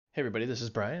Hey everybody, this is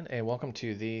Brian, and welcome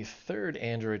to the third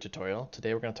Android tutorial.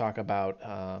 Today we're going to talk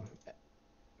about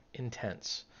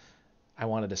intents. I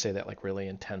wanted to say that like really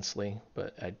intensely,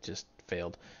 but I just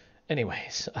failed.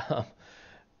 Anyways,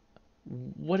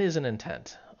 what is an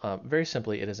intent? Very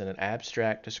simply, it is an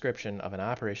abstract description of an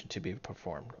operation to be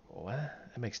performed. What?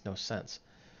 That makes no sense.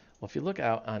 Well, if you look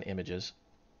out on images,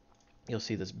 you'll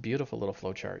see this beautiful little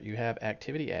flowchart. You have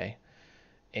activity A,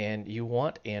 and you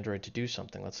want Android to do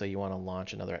something. Let's say you want to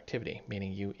launch another activity,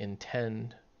 meaning you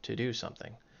intend to do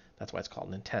something. That's why it's called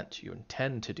an intent. You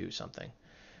intend to do something.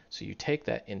 So you take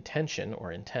that intention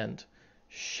or intent,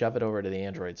 shove it over to the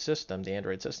Android system. The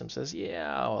Android system says,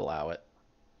 yeah, I'll allow it.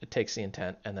 It takes the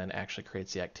intent and then actually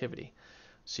creates the activity.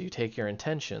 So you take your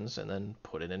intentions and then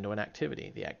put it into an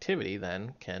activity. The activity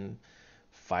then can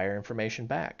fire information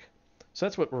back. So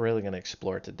that's what we're really going to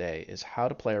explore today is how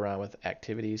to play around with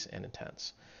activities and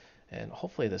intents. And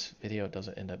hopefully this video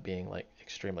doesn't end up being like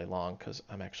extremely long because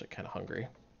I'm actually kind of hungry.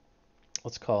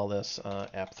 Let's call this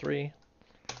app 3.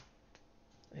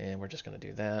 And we're just going to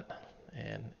do that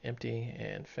and empty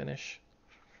and finish.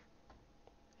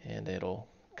 And it'll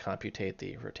computate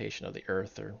the rotation of the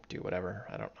Earth or do whatever.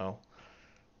 I don't know.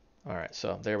 All right,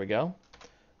 so there we go.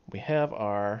 We have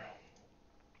our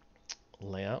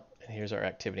layout, and here's our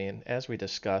activity. And as we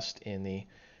discussed in the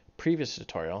previous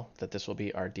tutorial, that this will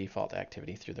be our default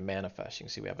activity through the manifest. You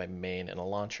can see we have a main and a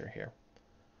launcher here.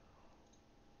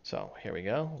 So here we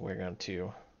go. We're going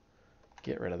to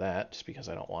get rid of that just because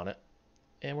I don't want it.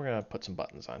 And we're going to put some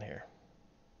buttons on here.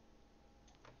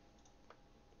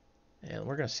 And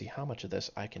we're going to see how much of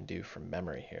this I can do from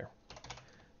memory here.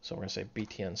 So we're going to say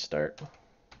btn start.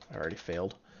 I already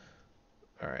failed.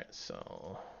 All right,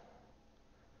 so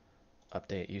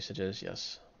update usages,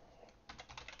 yes.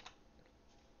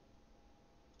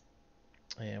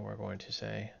 And we're going to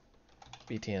say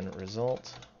btn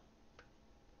result.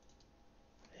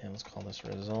 And let's call this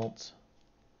result.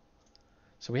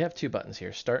 So we have two buttons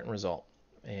here, start and result.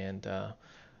 And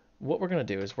what we're going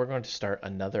to do is we're going to start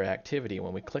another activity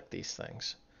when we click these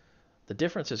things. The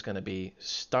difference is going to be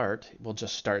start, we'll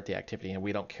just start the activity and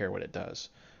we don't care what it does.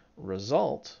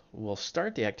 Result, we'll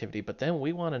start the activity, but then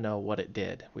we want to know what it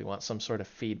did. We want some sort of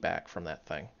feedback from that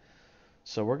thing.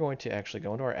 So we're going to actually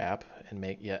go into our app and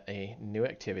make yet a new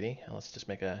activity. And let's just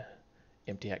make a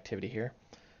empty activity here.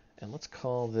 And let's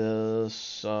call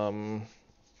this, I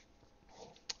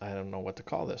don't know what to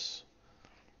call this.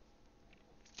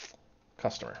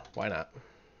 Customer, why not?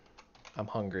 I'm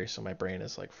hungry, so my brain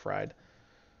is like fried.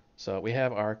 So we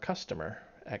have our customer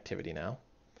activity now.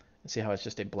 And see how it's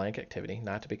just a blank activity,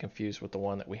 not to be confused with the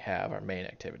one that we have, our main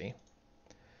activity.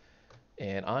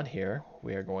 And on here,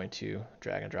 we are going to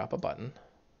drag and drop a button.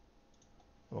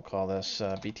 We'll call this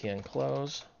btn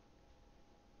close.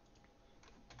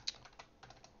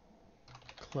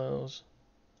 Close.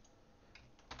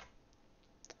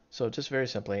 So just very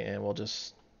simply, and we'll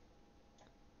just,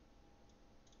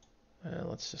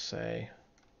 let's just say,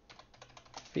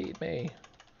 feed me,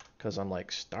 because I'm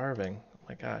like starving. Oh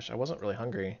my gosh, I wasn't really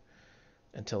hungry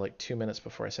until like 2 minutes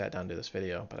before I sat down to do this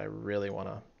video, but I really want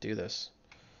to do this.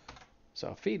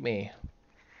 So feed me.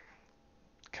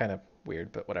 Kind of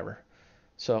weird, but whatever.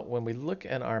 So when we look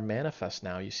at our manifest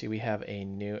now, you see we have a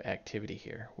new activity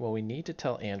here. Well, we need to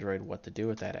tell Android what to do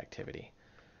with that activity.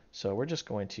 So we're just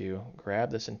going to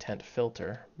grab this intent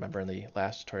filter. Remember in the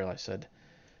last tutorial I said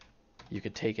you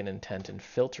could take an intent and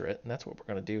filter it, and that's what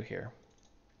we're going to do here.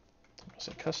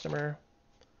 So customer,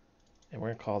 and we're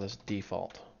going to call this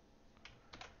default.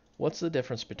 What's the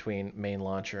difference between main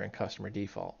launcher and customer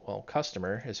default? Well,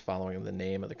 customer is following the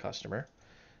name of the customer.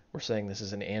 We're saying this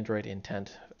is an Android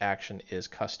intent action is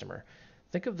customer.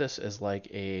 Think of this as like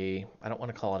a, I don't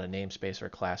want to call it a namespace or a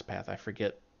class path. I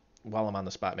forget, while I'm on the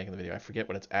spot making the video, I forget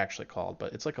what it's actually called,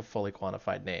 but it's like a fully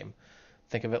quantified name.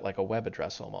 Think of it like a web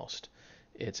address almost.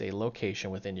 It's a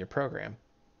location within your program.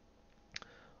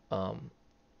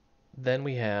 Then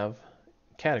we have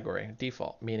category,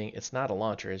 default, meaning it's not a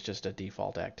launcher, it's just a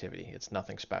default activity. It's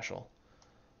nothing special.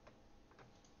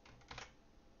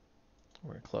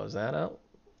 We're going to close that out.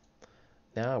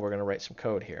 Now we're going to write some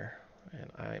code here,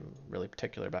 and I'm really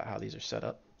particular about how these are set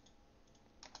up.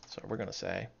 So we're going to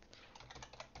say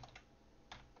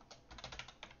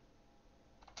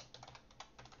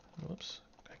whoops,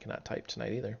 I cannot type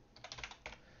tonight either.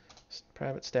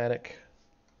 Private static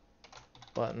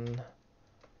button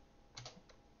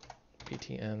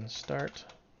btn start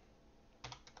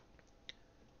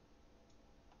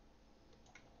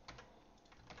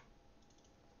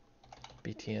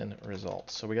btn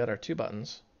results. So we got our two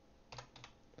buttons,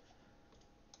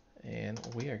 and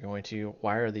we are going to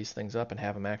wire these things up and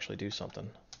have them actually do something.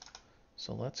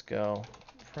 So let's go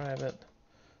private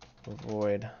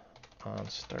void on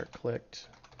start clicked,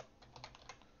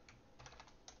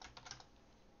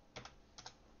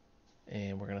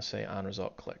 and we're going to say on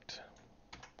result clicked.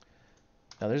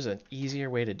 Now there's an easier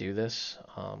way to do this,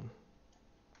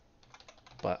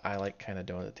 but I like kind of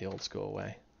doing it the old school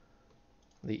way.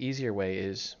 The easier way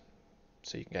is,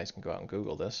 so you guys can go out and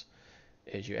Google this,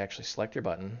 is you actually select your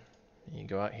button, you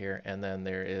go out here, and then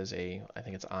there is a, I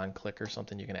think it's on click or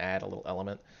something, you can add a little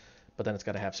element, but then it's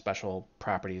got to have special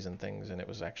properties and things, and it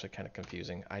was actually kind of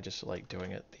confusing. I just like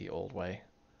doing it the old way.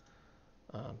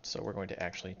 So we're going to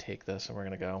actually take this and we're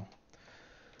going to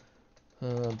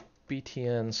go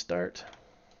btn start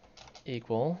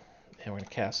equal, and we're going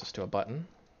to cast this to a button,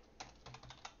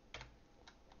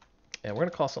 and we're going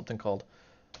to call something called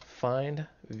find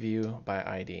view by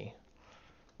ID.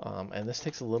 And this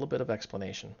takes a little bit of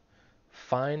explanation.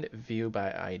 Find view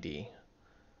by ID.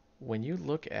 When you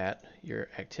look at your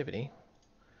activity,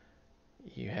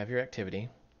 you have your activity,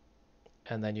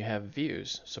 and then you have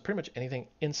views. So pretty much anything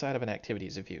inside of an activity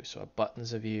is a view. So a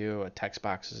button's a view, a text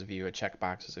box is a view, a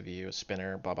checkbox is a view, a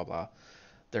spinner, blah, blah, blah.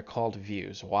 They're called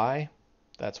views. Why?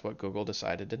 That's what Google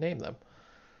decided to name them.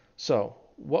 So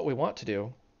what we want to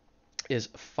do is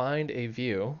find a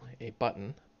view, a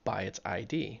button, by its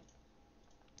ID.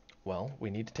 Well, we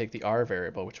need to take the R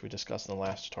variable, which we discussed in the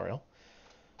last tutorial.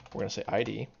 We're going to say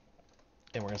ID,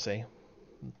 and we're going to say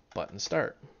button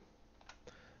start.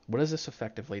 What is this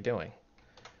effectively doing?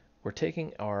 We're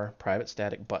taking our private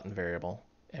static button variable,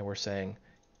 and we're saying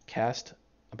cast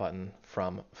a button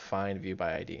from find view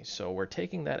by ID. So we're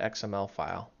taking that XML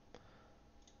file,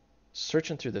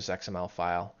 searching through this XML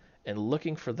file, and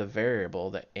looking for the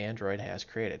variable that Android has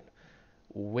created.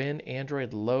 When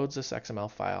Android loads this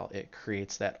XML file, it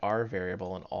creates that R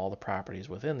variable and all the properties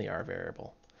within the R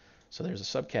variable. So there's a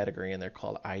subcategory in there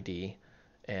called ID,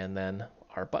 and then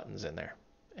our buttons in there.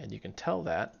 And you can tell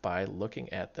that by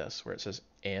looking at this, where it says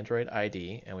Android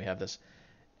ID, and we have this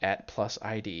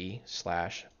 @+ID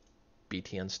 /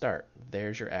 btn start.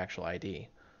 There's your actual ID.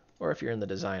 Or if you're in the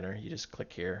designer, you just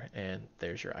click here, and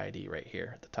there's your ID right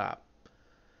here at the top.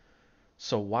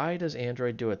 So why does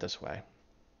Android do it this way?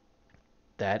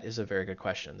 That is a very good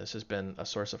question. This has been a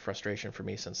source of frustration for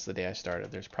me since the day I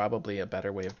started. There's probably a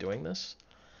better way of doing this.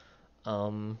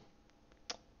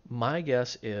 My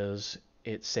guess is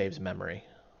it saves memory.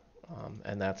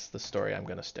 And that's the story I'm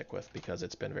going to stick with because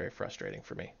it's been very frustrating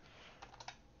for me.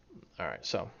 All right,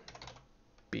 so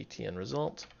btn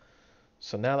result.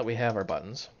 So now that we have our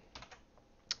buttons,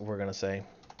 we're going to say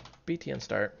btn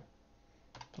start,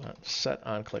 set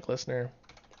on click listener,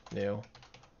 new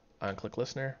on click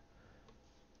listener.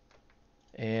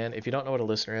 And if you don't know what a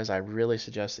listener is, I really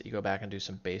suggest that you go back and do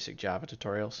some basic Java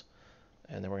tutorials.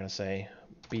 And then we're going to say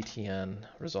btn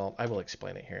result. I will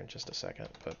explain it here in just a second,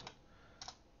 but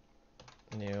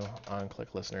new on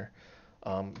click listener.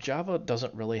 Java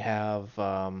doesn't really have,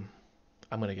 I'm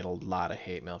going to get a lot of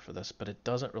hate mail for this, but it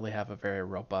doesn't really have a very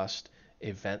robust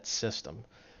event system.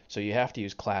 So you have to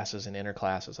use classes and inner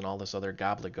classes and all this other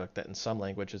gobbledygook that in some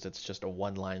languages it's just a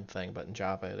one-line thing, but in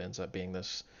Java it ends up being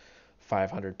this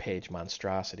 500-page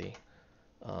monstrosity.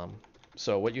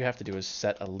 So what you have to do is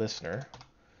set a listener,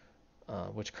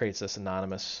 which creates this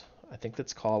anonymous, I think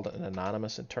that's called an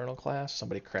anonymous internal class.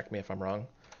 Somebody correct me if I'm wrong.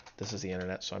 This is the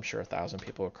internet, so I'm sure 1,000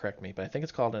 people will correct me, but I think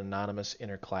it's called an anonymous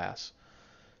inner class.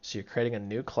 So you're creating a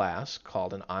new class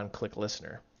called an on-click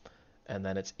listener, and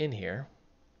then it's in here,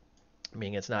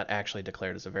 meaning it's not actually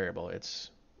declared as a variable. It's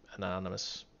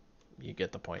anonymous. You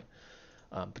get the point.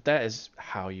 But that is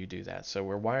how you do that. So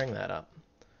we're wiring that up.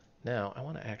 Now I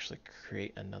want to actually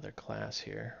create another class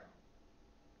here.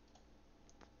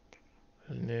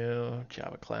 A new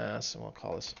Java class, and we'll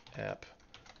call this app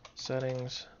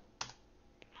settings.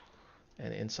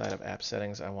 And inside of app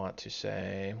settings, I want to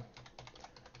say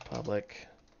public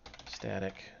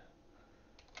static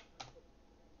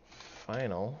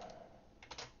final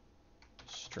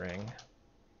string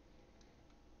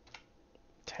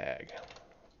tag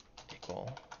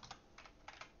equal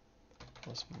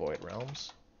plus void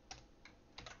realms.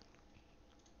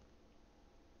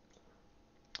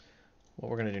 What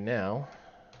we're going to do now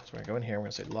is we're going to go in here, we're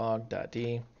going to say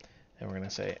log.d, and we're going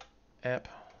to say app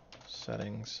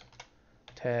settings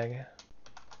tag,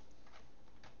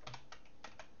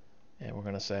 and we're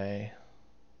going to say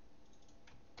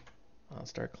on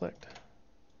start clicked.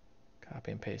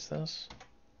 Copy and paste this.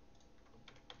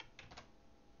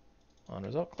 On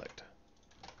result clicked.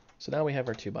 So now we have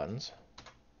our two buttons.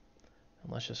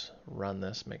 And let's just run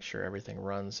this, make sure everything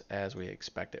runs as we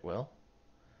expect it will.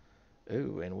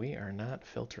 Ooh, and we are not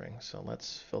filtering, so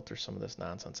let's filter some of this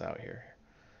nonsense out here.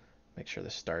 Make sure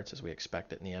this starts as we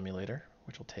expect it in the emulator.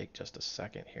 which will take just a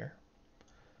second here.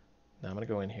 Now I'm going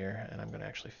to go in here and I'm going to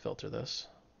actually filter this.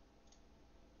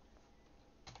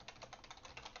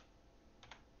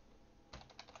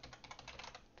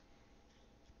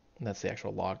 And that's the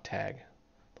actual log tag.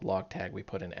 The log tag we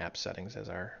put in app settings as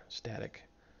our static.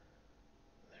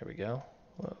 There we go.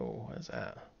 Whoa, what is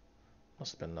that?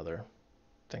 Must have been another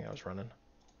thing I was running.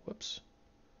 Whoops.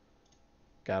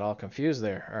 Got all confused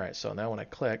there. All right, so now when I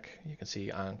click, you can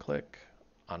see on click,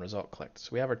 on result clicked. So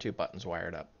we have our two buttons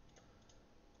wired up.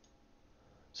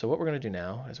 So what we're going to do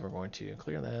now is we're going to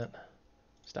clear that,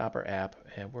 stop our app,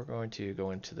 and we're going to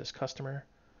go into this customer.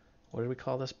 What do we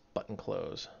call this? Button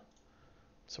close.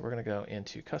 So we're going to go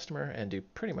into customer and do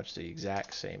pretty much the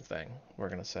exact same thing. We're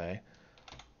going to say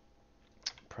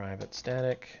private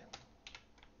static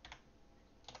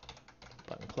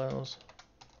button close.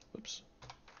 Oops.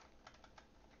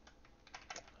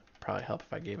 Probably help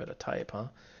if I gave it a type, huh?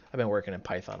 I've been working in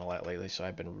Python a lot lately, so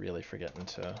I've been really forgetting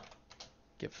to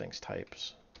give things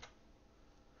types.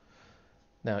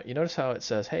 Now, you notice how it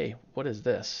says, hey, what is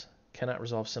this? Cannot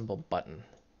resolve symbol button.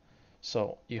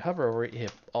 So you hover over it, you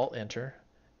hit Alt-Enter,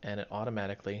 and it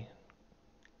automatically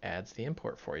adds the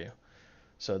import for you.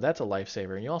 So that's a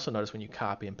lifesaver. And you also notice when you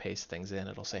copy and paste things in,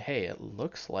 it'll say, hey, it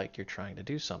looks like you're trying to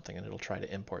do something, and it'll try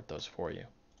to import those for you.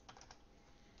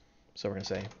 So we're going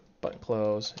to say button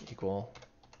close equal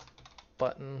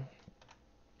button.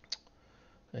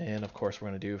 And of course, we're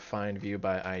going to do find view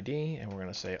by ID, and we're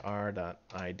going to say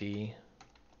r.id,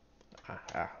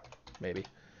 maybe,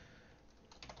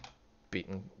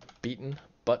 beaten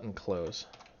button close.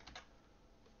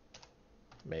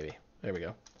 Maybe. There we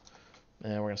go.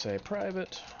 And we're going to say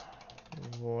private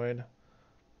void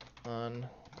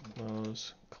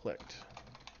unclose clicked.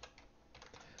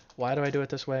 Why do I do it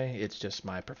this way? It's just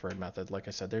my preferred method. Like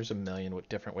I said, there's a million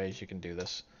different ways you can do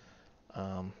this.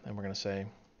 And we're going to say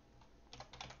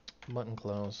button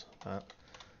close,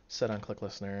 set on click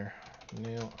listener,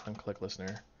 new on click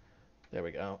listener. There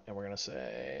we go. And we're going to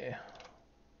say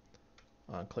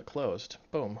on click closed.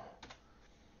 Boom.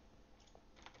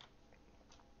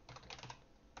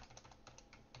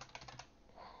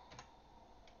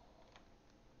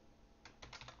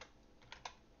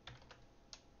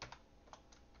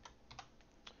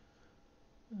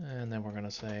 And then we're going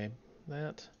to say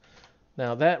that.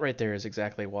 Now that right there is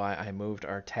exactly why I moved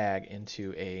our tag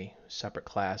into a separate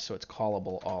class so it's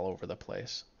callable all over the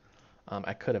place.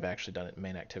 I could have actually done it in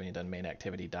main activity and done main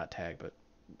activity.tag, but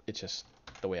it's just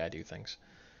the way I do things.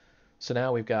 So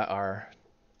now we've got our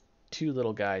two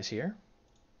little guys here.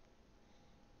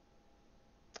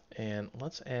 And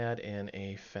let's add in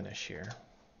a finish here.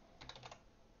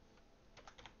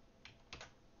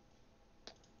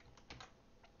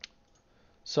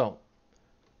 So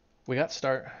we got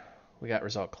start, we got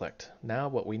result clicked. Now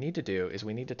what we need to do is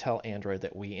we need to tell Android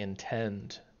that we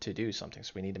intend to do something.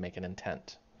 So we need to make an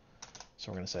intent.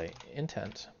 So we're going to say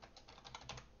intent,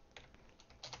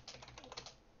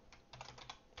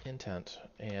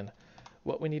 and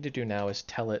what we need to do now is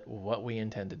tell it what we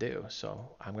intend to do.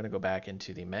 So I'm going to go back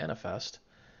into the manifest,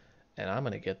 and I'm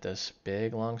going to get this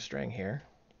big long string here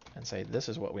and say this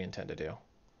is what we intend to do.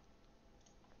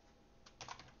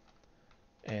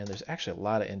 And there's actually a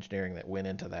lot of engineering that went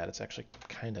into that. It's actually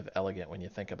kind of elegant when you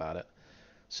think about it.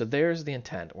 So there's the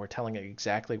intent. We're telling it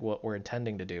exactly what we're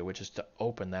intending to do, which is to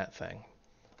open that thing.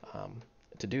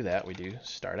 To do that, we do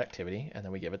start activity, and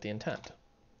then we give it the intent.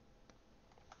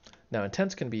 Now,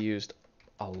 intents can be used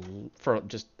for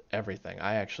just everything.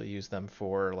 I actually use them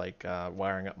for like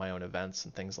wiring up my own events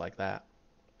and things like that.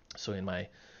 So in my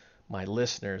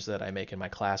listeners that I make in my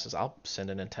classes, I'll send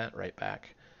an intent right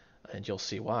back, and you'll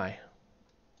see why.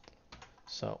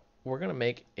 So we're going to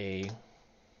make a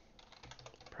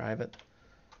private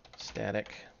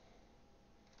static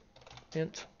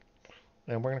int,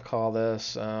 and we're going to call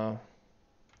this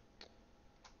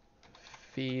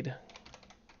feed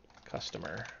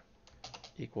customer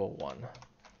equal 1.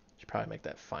 Should probably make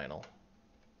that final.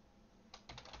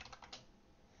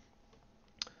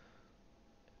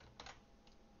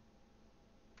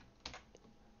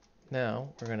 Now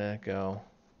we're going to go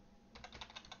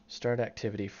start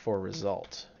activity for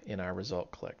result in our result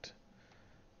clicked.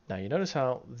 Now you notice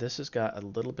how this has got a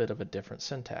little bit of a different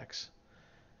syntax.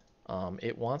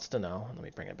 It wants to know, let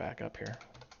me bring it back up here.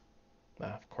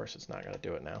 Of course it's not going to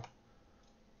do it now.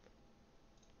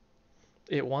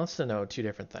 It wants to know two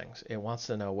different things. It wants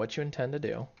to know what you intend to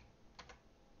do.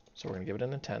 So we're going to give it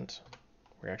an intent.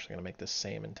 We're actually going to make the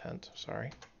same intent,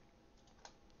 sorry.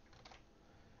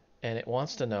 And it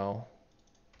wants to know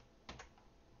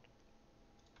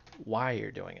why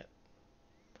you're doing it.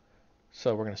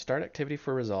 So we're going to start activity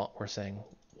for result. We're saying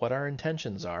what our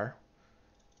intentions are.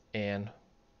 and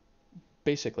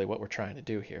basically what we're trying to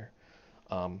do here.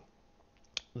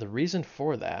 The reason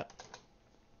for that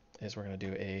is we're going to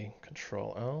do a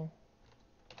Control O.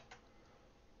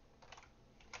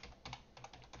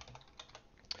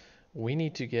 We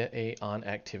need to get a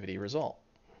onActivity result.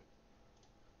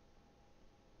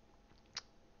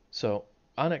 So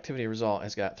onActivity result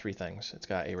has got three things. It's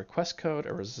got a request code,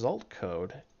 a result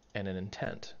code, and an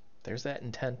intent. There's that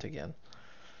intent again.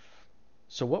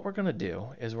 So what we're going to do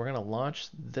is we're going to launch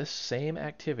this same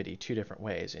activity two different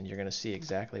ways, and you're going to see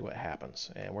exactly what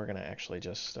happens. And we're going to actually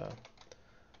just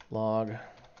log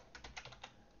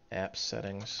app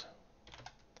settings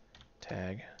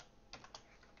tag,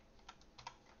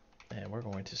 and we're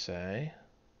going to say,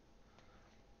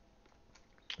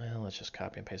 well, let's just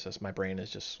copy and paste this. My brain is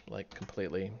just like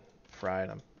completely fried.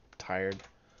 I'm tired,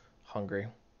 hungry.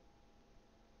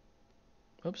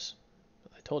 Oops.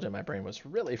 I told you my brain was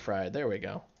really fried. There we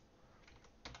go.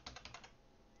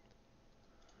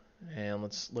 And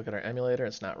let's look at our emulator.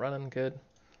 It's not running good.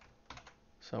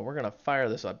 So we're going to fire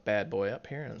this bad boy up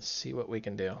here and see what we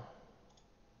can do.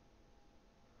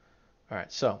 All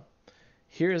right, so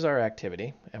here's our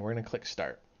activity, and we're going to click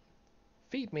Start.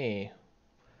 Feed me.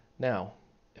 Now,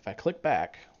 if I click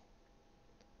back,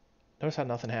 notice how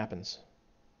nothing happens.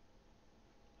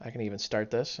 I can even start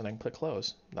this, and I can click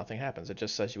Close. Nothing happens. It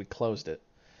just says we closed it.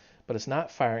 But it's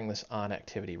not firing this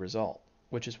onActivity result,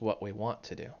 which is what we want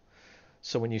to do.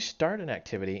 So when you start an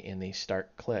activity in the onStart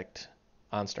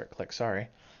click, sorry,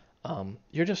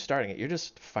 you're just starting it. You're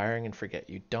just firing and forget.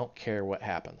 You don't care what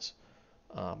happens.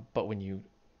 But when you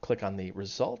click on the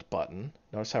result button,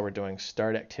 notice how we're doing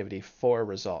start activity for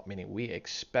result, meaning we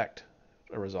expect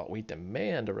a result. We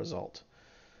demand a result.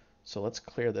 So let's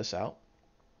clear this out.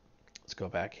 Let's go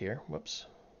back here. Whoops.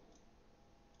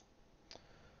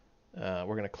 We're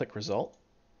going to click result.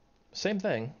 Same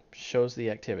thing, shows the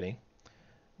activity.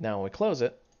 Now when we close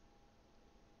it,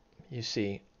 you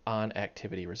see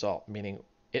onActivity result, meaning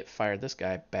it fired this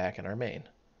guy back in our main.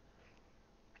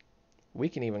 We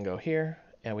can even go here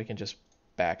and we can just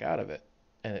back out of it,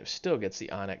 and it still gets the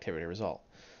onActivity result.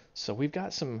 So we've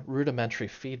got some rudimentary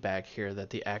feedback here that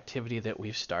the activity that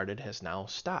we've started has now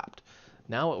stopped.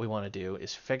 Now what we want to do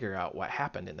is figure out what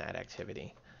happened in that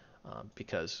activity,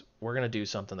 because we're going to do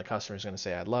something. The customer is going to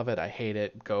say, I love it, I hate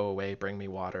it, go away, bring me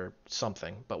water,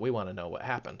 something, but we want to know what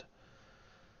happened.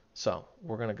 So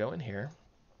we're going to go in here,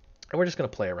 and we're just going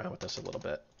to play around with this a little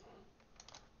bit.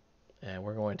 And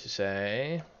we're going to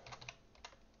say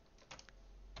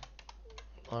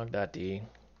log.d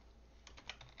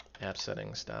app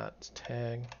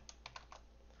settings.tag.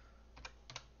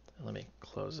 Let me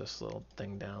close this little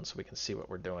thing down so we can see what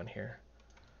we're doing here.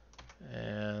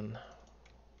 And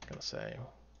I'm going to say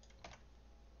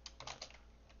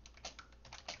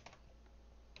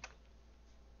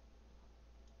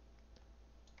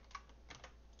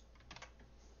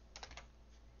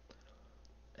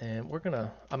and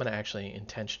I'm gonna actually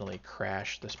intentionally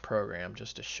crash this program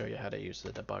just to show you how to use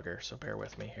the debugger, so bear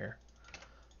with me here.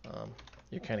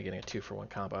 You're kind of getting a 2-for-1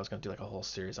 combo. I was going to do like a whole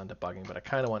series on debugging, but I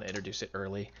kind of want to introduce it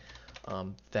early.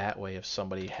 That way, if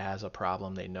somebody has a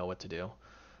problem, they know what to do.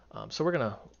 So we're going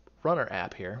to run our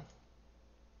app here.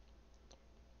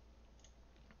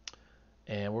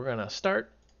 And we're going to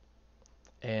start.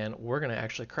 And we're going to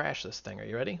actually crash this thing. Are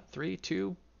you ready? 3,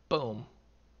 2, boom.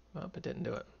 Oh, it didn't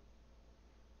do it.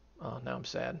 Oh, now I'm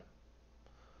sad.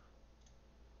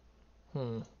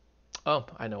 Oh,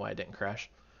 I know why it didn't crash.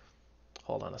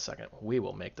 Hold on a second. We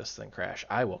will make this thing crash.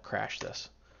 I will crash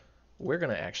this. We're going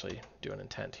to actually do an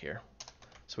intent here.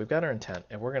 So we've got our intent,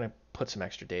 and we're going to put some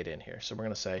extra data in here. So we're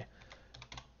going to say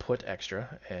put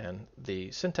extra, and the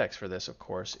syntax for this, of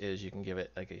course, is you can give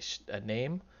it like a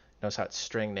name. Notice how it's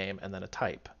string name and then a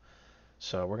type.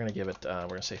 So we're going to give it, we're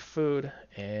going to say food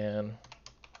and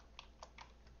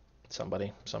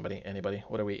somebody, anybody.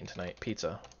 What are we eating tonight?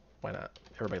 Pizza. Why not?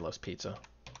 Everybody loves pizza.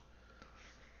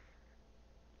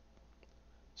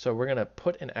 So we're going to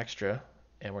put an extra,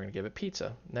 and we're going to give it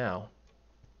pizza. Now,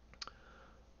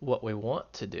 what we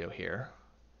want to do here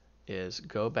is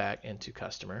go back into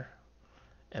customer,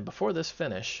 and before this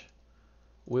finish,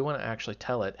 we want to actually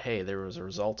tell it, hey, there was a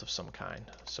result of some kind.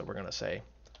 So we're going to say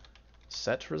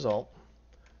set result,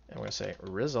 and we're going to say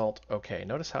result okay.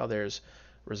 Notice how there's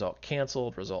result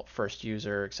canceled, result first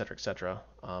user, etc., etc.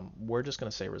 We're just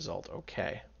going to say result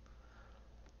okay.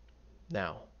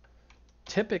 Now,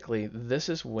 typically, this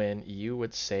is when you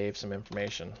would save some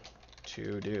information.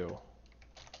 To do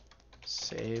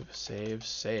save.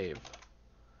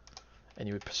 And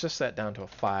you would persist that down to a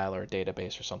file or a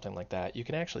database or something like that. You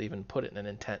can actually even put it in an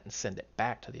intent and send it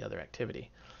back to the other activity.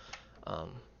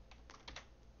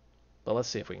 But let's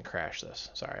see if we can crash this.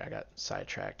 Sorry, I got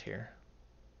sidetracked here.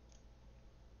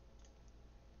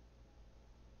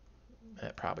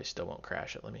 It probably still won't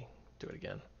crash it. Let me do it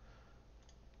again.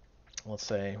 Let's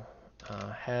say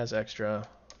has extra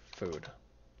food.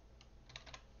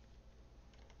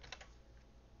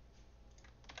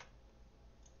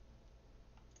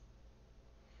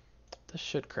 This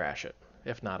should crash it.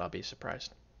 If not, I'll be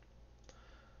surprised.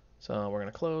 So we're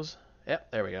going to close.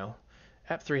 Yep, there we go.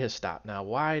 App 3 has stopped. Now,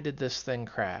 why did this thing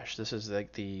crash? This is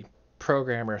like the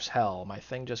programmer's hell. My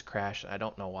thing just crashed. I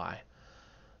don't know why.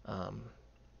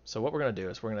 So what we're going to do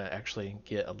is we're going to actually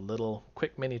get a little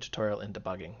quick mini tutorial in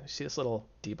debugging. You see this little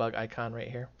debug icon right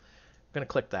here? We're going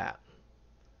to click that.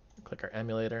 Click our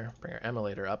emulator, bring our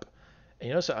emulator up. And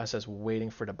you notice how it says waiting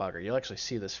for debugger. You'll actually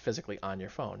see this physically on your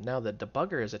phone. Now the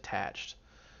debugger is attached.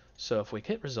 So if we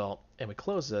hit result and we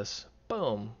close this,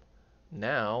 boom,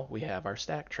 now we have our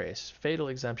stack trace, fatal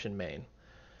exemption main.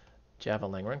 Java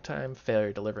lang runtime,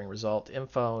 failure delivering result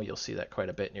info. You'll see that quite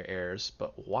a bit in your errors.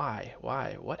 But why?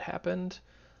 Why? What happened?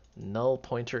 Null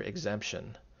pointer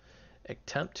exemption.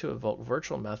 Attempt to evoke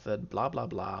virtual method, blah, blah,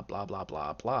 blah, blah, blah,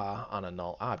 blah, blah, on a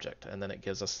null object. And then it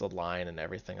gives us the line and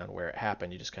everything on where it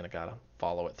happened. You just kind of got to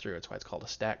follow it through. That's why it's called a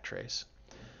stack trace.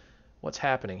 What's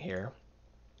happening here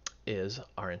is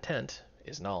our intent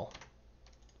is null.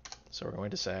 So we're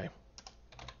going to say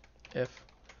if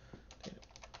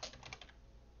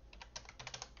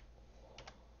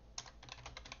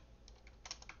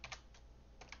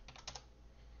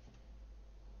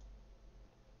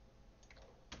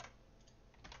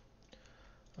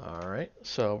all right,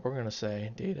 so we're going to say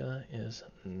data is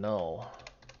null.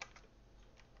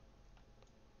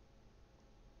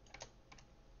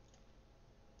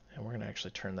 And we're going to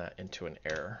actually turn that into an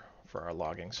error for our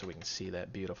logging so we can see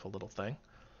that beautiful little thing.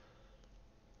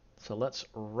 So let's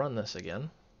run this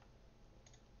again.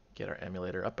 Get our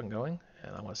emulator up and going,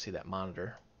 and I want to see that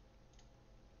monitor.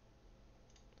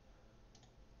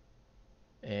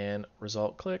 And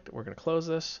result clicked. We're going to close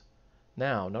this.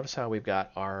 Now, notice how we've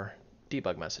got our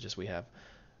debug messages. We have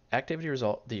activity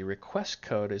result. The request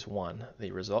code is 1.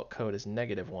 The result code is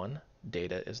 -1.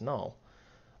 Data is null.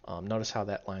 Notice how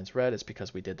that line's red. It's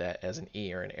because we did that as an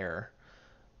E or an error.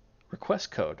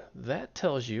 Request code. That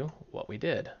tells you what we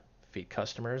did. Feed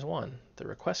customer is 1. The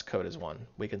request code is 1.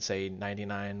 We can say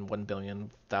 99,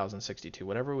 1,000,062,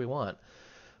 whatever we want.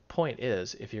 Point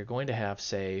is, if you're going to have,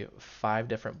 say, 5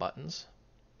 different buttons,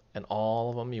 and all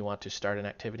of them you want to start an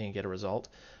activity and get a result,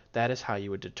 that is how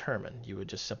you would determine. You would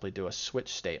just simply do a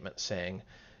switch statement saying,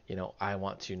 I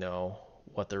want to know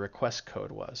what the request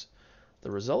code was.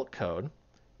 The result code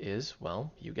is,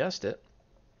 well, you guessed it,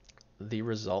 the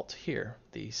result here,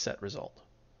 the set result.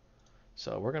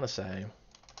 So we're going to say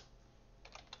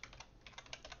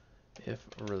if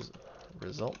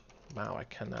result, wow, I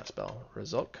cannot spell,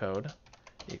 result code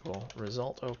equal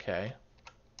result OK,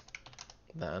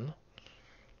 then,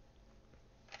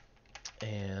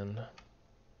 and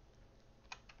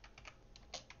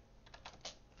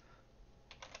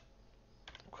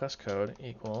request code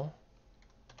equal,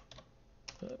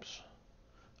 oops,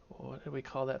 what did we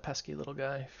call that pesky little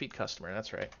guy? Feed customer,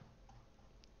 that's right.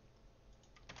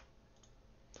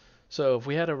 So if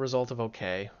we had a result of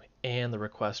OK and the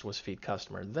request was feed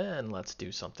customer, then let's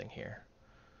do something here.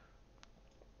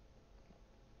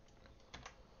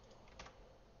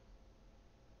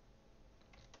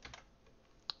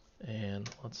 And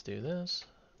let's do this.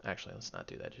 Actually, let's not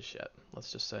do that just yet.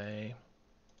 Let's just say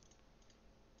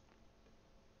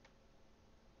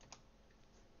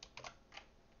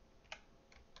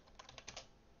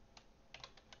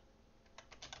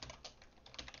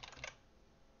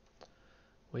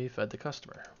we fed the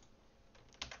customer.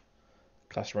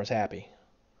 Customer's happy.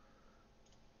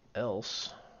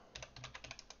 Else,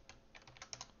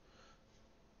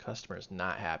 customer's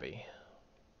not happy.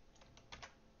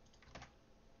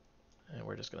 And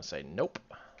we're just going to say nope.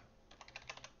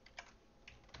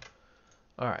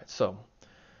 All right, so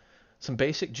some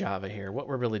basic Java here. What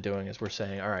we're really doing is we're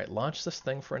saying, all right, launch this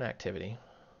thing for an activity.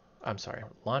 I'm sorry,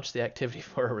 launch the activity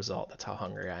for a result. That's how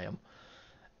hungry I am.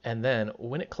 And then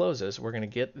when it closes, we're going to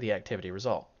get the activity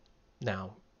result.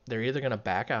 Now, they're either going to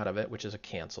back out of it, which is a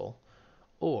cancel,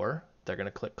 or they're going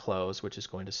to click close, which is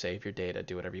going to save your data,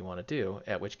 do whatever you want to do,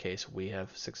 at which case we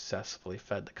have successfully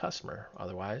fed the customer.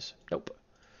 Otherwise, nope.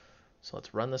 So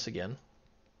let's run this again.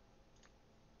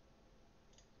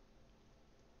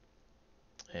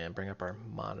 And bring up our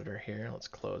monitor here. Let's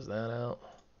close that out.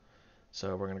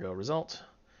 So we're going to go result,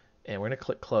 and we're going to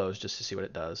click close just to see what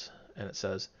it does. And it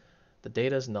says, the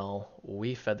data is null.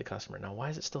 We fed the customer. Now, why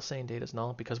is it still saying data is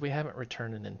null? Because we haven't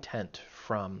returned an intent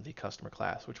from the customer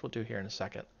class, which we'll do here in a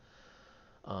second.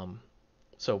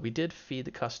 So we did feed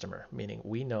the customer, meaning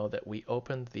we know that we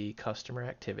opened the customer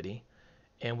activity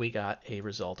and we got a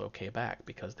result OK back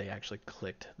because they actually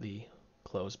clicked the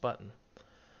close button.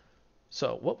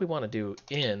 So what we want to do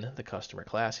in the customer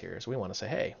class here is we want to say,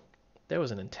 hey, there was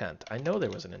an intent. I know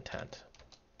there was an intent.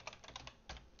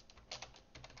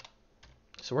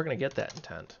 So we're going to get that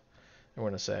intent. And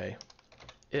we're going to say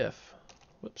if,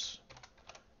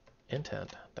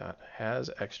 intent dot has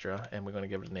extra, and we're going to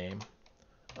give it a name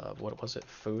of, what was it,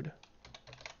 food.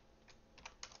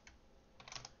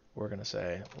 We're going to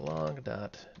say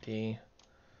long.d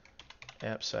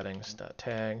app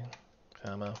settings.tag,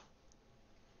 comma.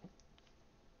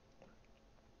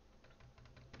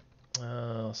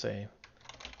 I'll say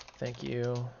thank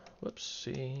you.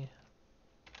 Whoopsie.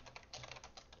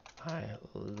 I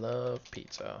love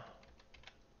pizza.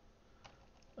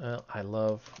 I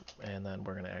love, and then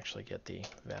we're going to actually get the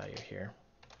value here.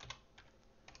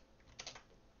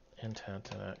 Intent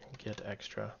get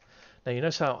extra. Now you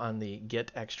notice how on the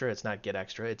get extra, it's not get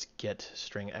extra, it's get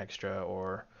string extra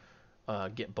or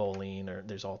get boolean, or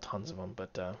there's all tons of them,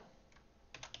 but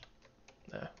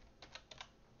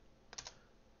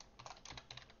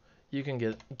you can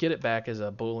get it back as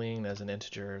a boolean, as an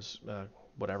integer, as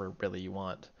whatever really you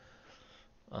want.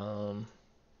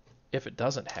 If it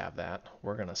doesn't have that,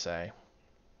 we're going to say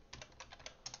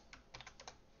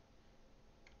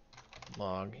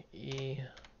log e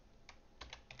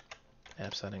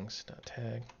app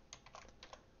settings.tag,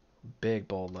 big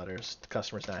bold letters. The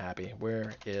customer's not happy.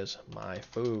 Where is my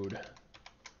food?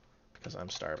 Because I'm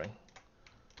starving.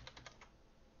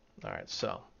 All right,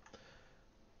 so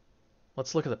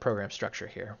let's look at the program structure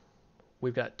here.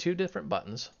 We've got two different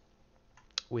buttons.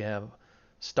 We have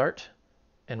start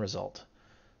and result.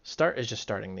 Start is just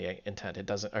starting the intent. It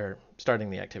doesn't, or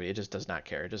starting the activity. It just does not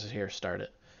care. It just is here, start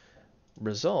it.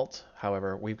 Result,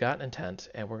 however, we've got an intent,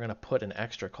 and we're going to put an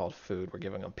extra called food. We're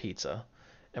giving them pizza,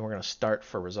 and we're going to start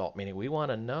for result, meaning we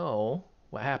want to know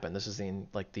what happened. This is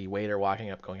the waiter walking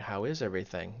up going, how is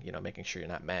everything? You know, making sure you're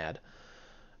not mad.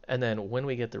 And then when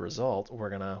we get the result, we're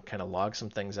going to kind of log some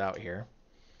things out here,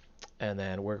 and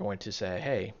then we're going to say,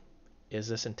 hey, is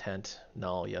this intent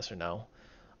null, yes or no?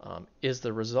 Is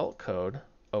the result code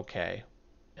okay?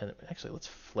 And actually, let's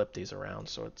flip these around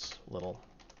so it's a little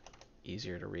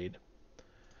easier to read.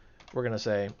 We're going to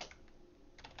say,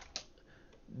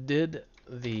 did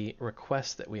the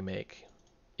request that we make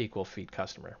equal feed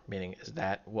customer? Meaning, is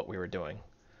that what we were doing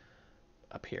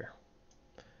up here?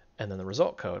 And then the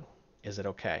result code, is it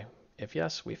okay? If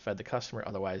yes, we fed the customer.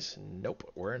 Otherwise, nope,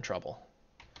 we're in trouble.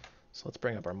 So let's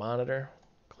bring up our monitor,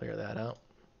 clear that out.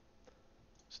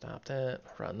 Stop that,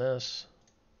 run this.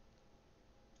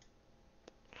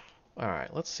 All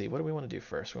right, let's see. What do we want to do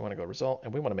first? We want to go result,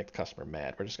 and we want to make the customer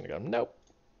mad. We're just going to go, nope.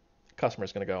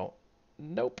 Customer's going to go,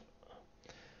 nope.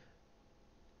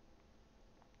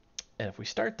 And if we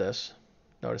start this,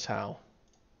 notice how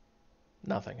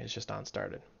nothing is just on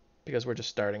started because we're just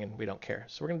starting and we don't care.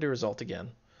 So we're going to do result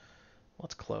again.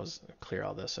 Let's clear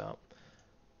all this out.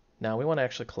 Now we want to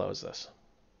actually close this.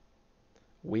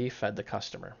 We fed the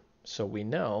customer. So we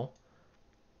know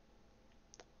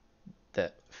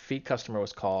that feed customer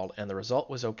was called and the result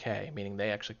was okay, meaning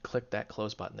they actually clicked that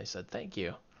close button. They said, thank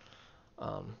you.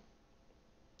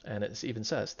 And it even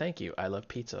says, thank you, I love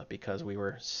pizza, because we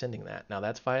were sending that. Now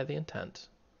that's via the intent.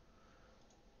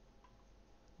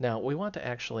 Now we want to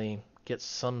actually get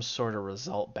some sort of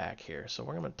result back here. So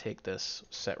we're going to take this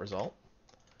set result,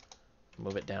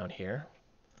 move it down here,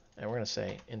 and we're going to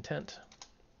say intent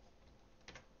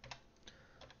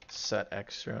set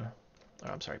extra,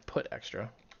 or I'm sorry, put extra.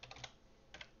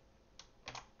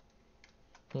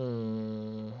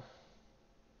 Let's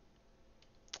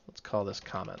call this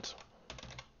comment.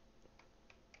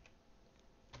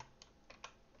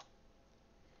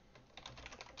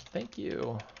 Thank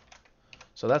you.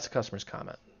 So that's the customer's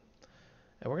comment.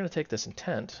 And we're going to take this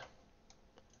intent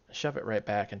and shove it right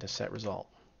back into set result.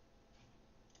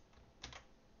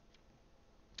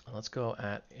 And let's go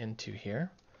into here.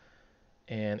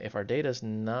 And if our data is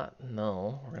not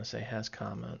null, we're going to say has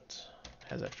comment,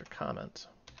 has extra comment.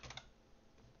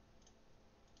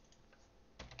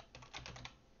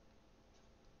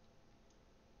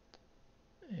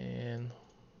 And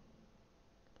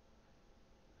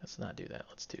let's not do that.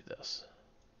 Let's do this.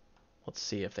 Let's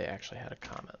see if they actually had a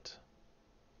comment.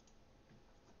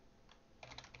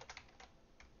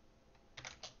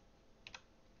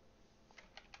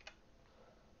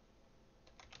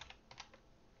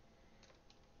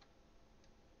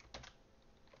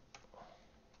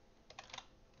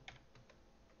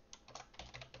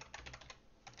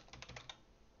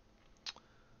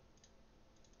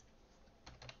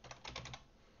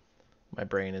 My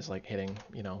brain is like hitting,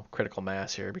 critical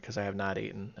mass here because I have not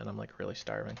eaten and I'm like really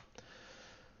starving.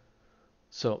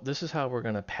 So this is how we're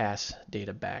going to pass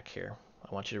data back here.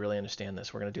 I want you to really understand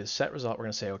this. We're going to do the set result. We're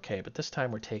going to say, okay, but this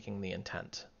time we're taking the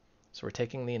intent. So we're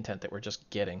taking the intent that we're just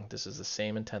getting. This is the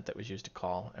same intent that was used to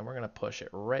call, and we're going to push it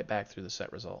right back through the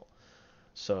set result.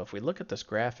 So if we look at this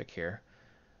graphic here,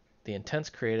 the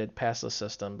intent's created, pass the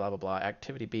system, blah, blah, blah.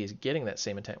 Activity B is getting that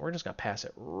same intent. We're just going to pass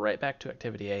it right back to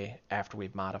activity A after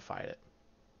we've modified it.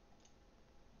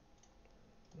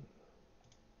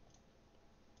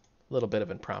 A little bit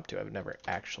of impromptu. I've never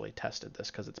actually tested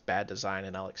this because it's bad design,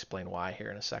 and I'll explain why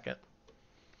here in a second.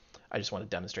 I just want to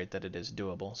demonstrate that it is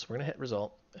doable. So we're going to hit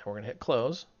result, and we're going to hit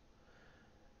close.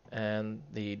 And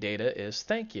the data is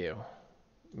thank you,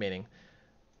 meaning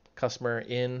customer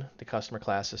in the customer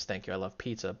class says thank you, I love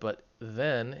pizza. But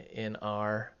then in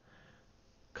our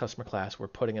customer class, we're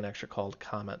putting an extra called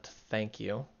comment thank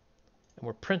you, and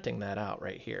we're printing that out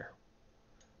right here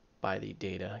by the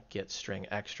data get string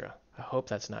extra. I hope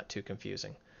that's not too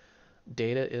confusing.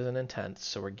 Data is an intent,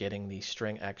 so we're getting the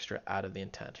string extra out of the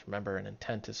intent. Remember, an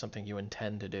intent is something you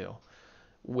intend to do.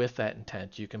 With that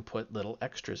intent, you can put little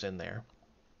extras in there.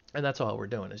 And that's all we're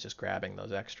doing is just grabbing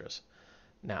those extras.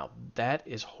 Now, that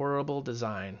is horrible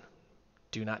design.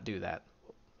 Do not do that.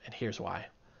 And here's why.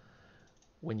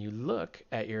 When you look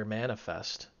at your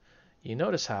manifest, you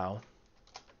notice how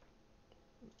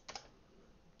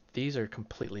these are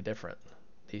completely different.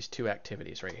 These two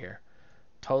activities right here.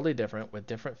 Totally different with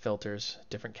different filters,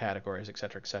 different categories,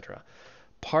 etc., etc.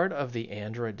 Part of the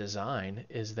Android design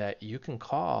is that you can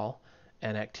call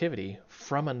an activity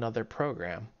from another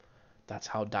program. That's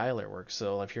how dialer works.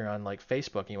 So if you're on like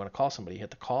Facebook and you want to call somebody, you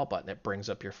hit the call button, it brings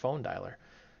up your phone dialer.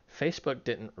 Facebook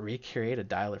didn't recreate a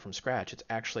dialer from scratch. It's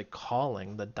actually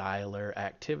calling the dialer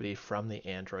activity from the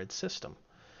Android system.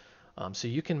 So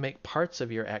you can make parts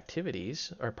of your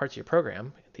activities or parts of your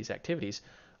program, these activities,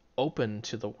 open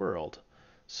to the world.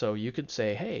 So you could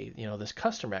say, hey, this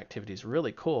customer activity is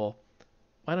really cool.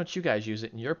 Why don't you guys use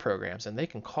it in your programs? And they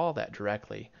can call that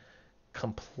directly,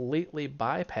 completely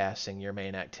bypassing your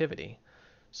main activity.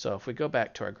 So if we go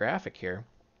back to our graphic here,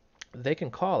 they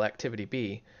can call activity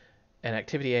B, and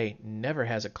activity A never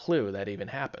has a clue that even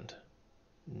happened.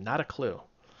 Not a clue.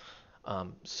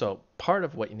 So part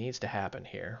of what needs to happen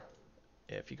here,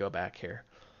 if you go back here,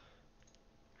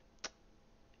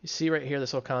 you see right here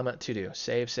this little comment to do,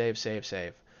 save, save, save,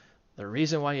 save. The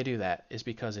reason why you do that is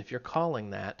because if you're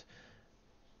calling that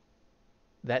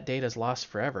data is lost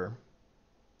forever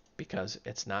because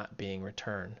it's not being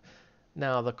returned.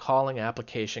 Now, the calling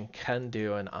application can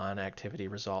do an on-activity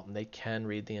result, and they can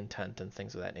read the intent and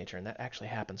things of that nature, and that actually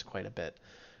happens quite a bit.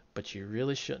 But you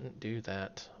really shouldn't do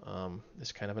that.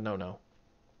 It's kind of a no-no.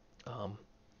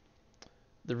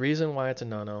 The reason why it's a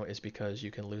no-no is because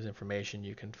you can lose information,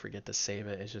 you can forget to save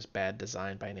it. It's just bad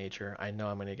design by nature. I know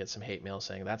I'm going to get some hate mail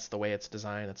saying that's the way it's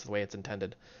designed, that's the way it's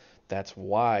intended. That's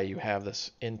why you have this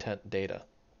intent data.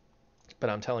 But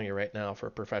I'm telling you right now, for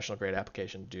a professional grade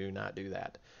application, do not do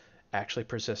that. Actually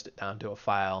persist it down to a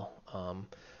file,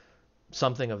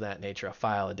 something of that nature, a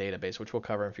file, a database, which we'll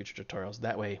cover in future tutorials.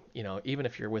 That way, even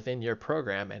if you're within your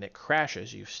program and it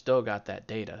crashes, you've still got that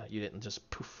data. You didn't just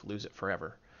poof, lose it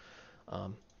forever.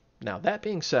 Now, that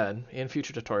being said, in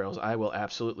future tutorials, I will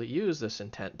absolutely use this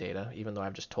intent data, even though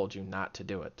I've just told you not to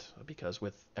do it, because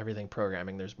with everything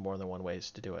programming, there's more than one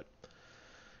ways to do it.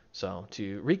 So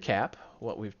to recap,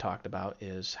 what we've talked about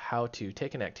is how to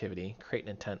take an activity, create an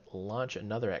intent, launch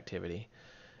another activity,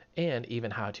 and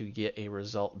even how to get a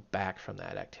result back from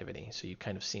that activity. So you've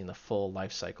kind of seen the full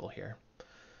life cycle here.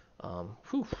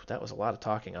 That was a lot of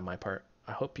talking on my part.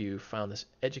 I hope you found this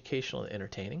educational and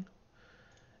entertaining.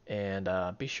 And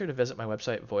be sure to visit my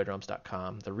website,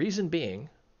 voidrums.com. The reason being,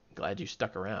 glad you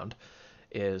stuck around,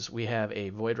 is we have a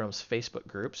Voidrums Facebook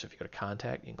group. So if you go to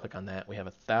contact, you can click on that. We have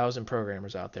 1,000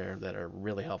 programmers out there that are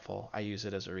really helpful. I use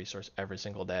it as a resource every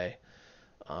single day.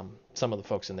 Some of the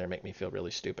folks in there make me feel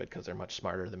really stupid because they're much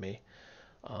smarter than me.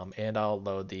 And I'll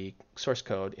load the source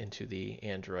code into the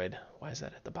Android. Why is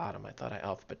that at the bottom? I thought I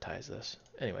alphabetized this.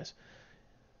 Anyways,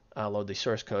 I'll load the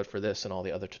source code for this and all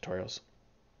the other tutorials.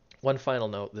 One final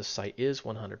note, this site is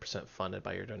 100% funded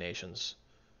by your donations.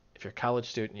 If you're a college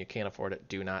student and you can't afford it,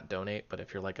 do not donate. But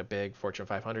if you're like a big Fortune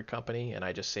 500 company and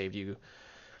I just saved you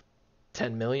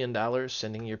 $10 million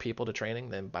sending your people to training,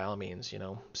 then by all means,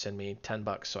 send me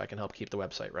 $10 so I can help keep the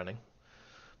website running.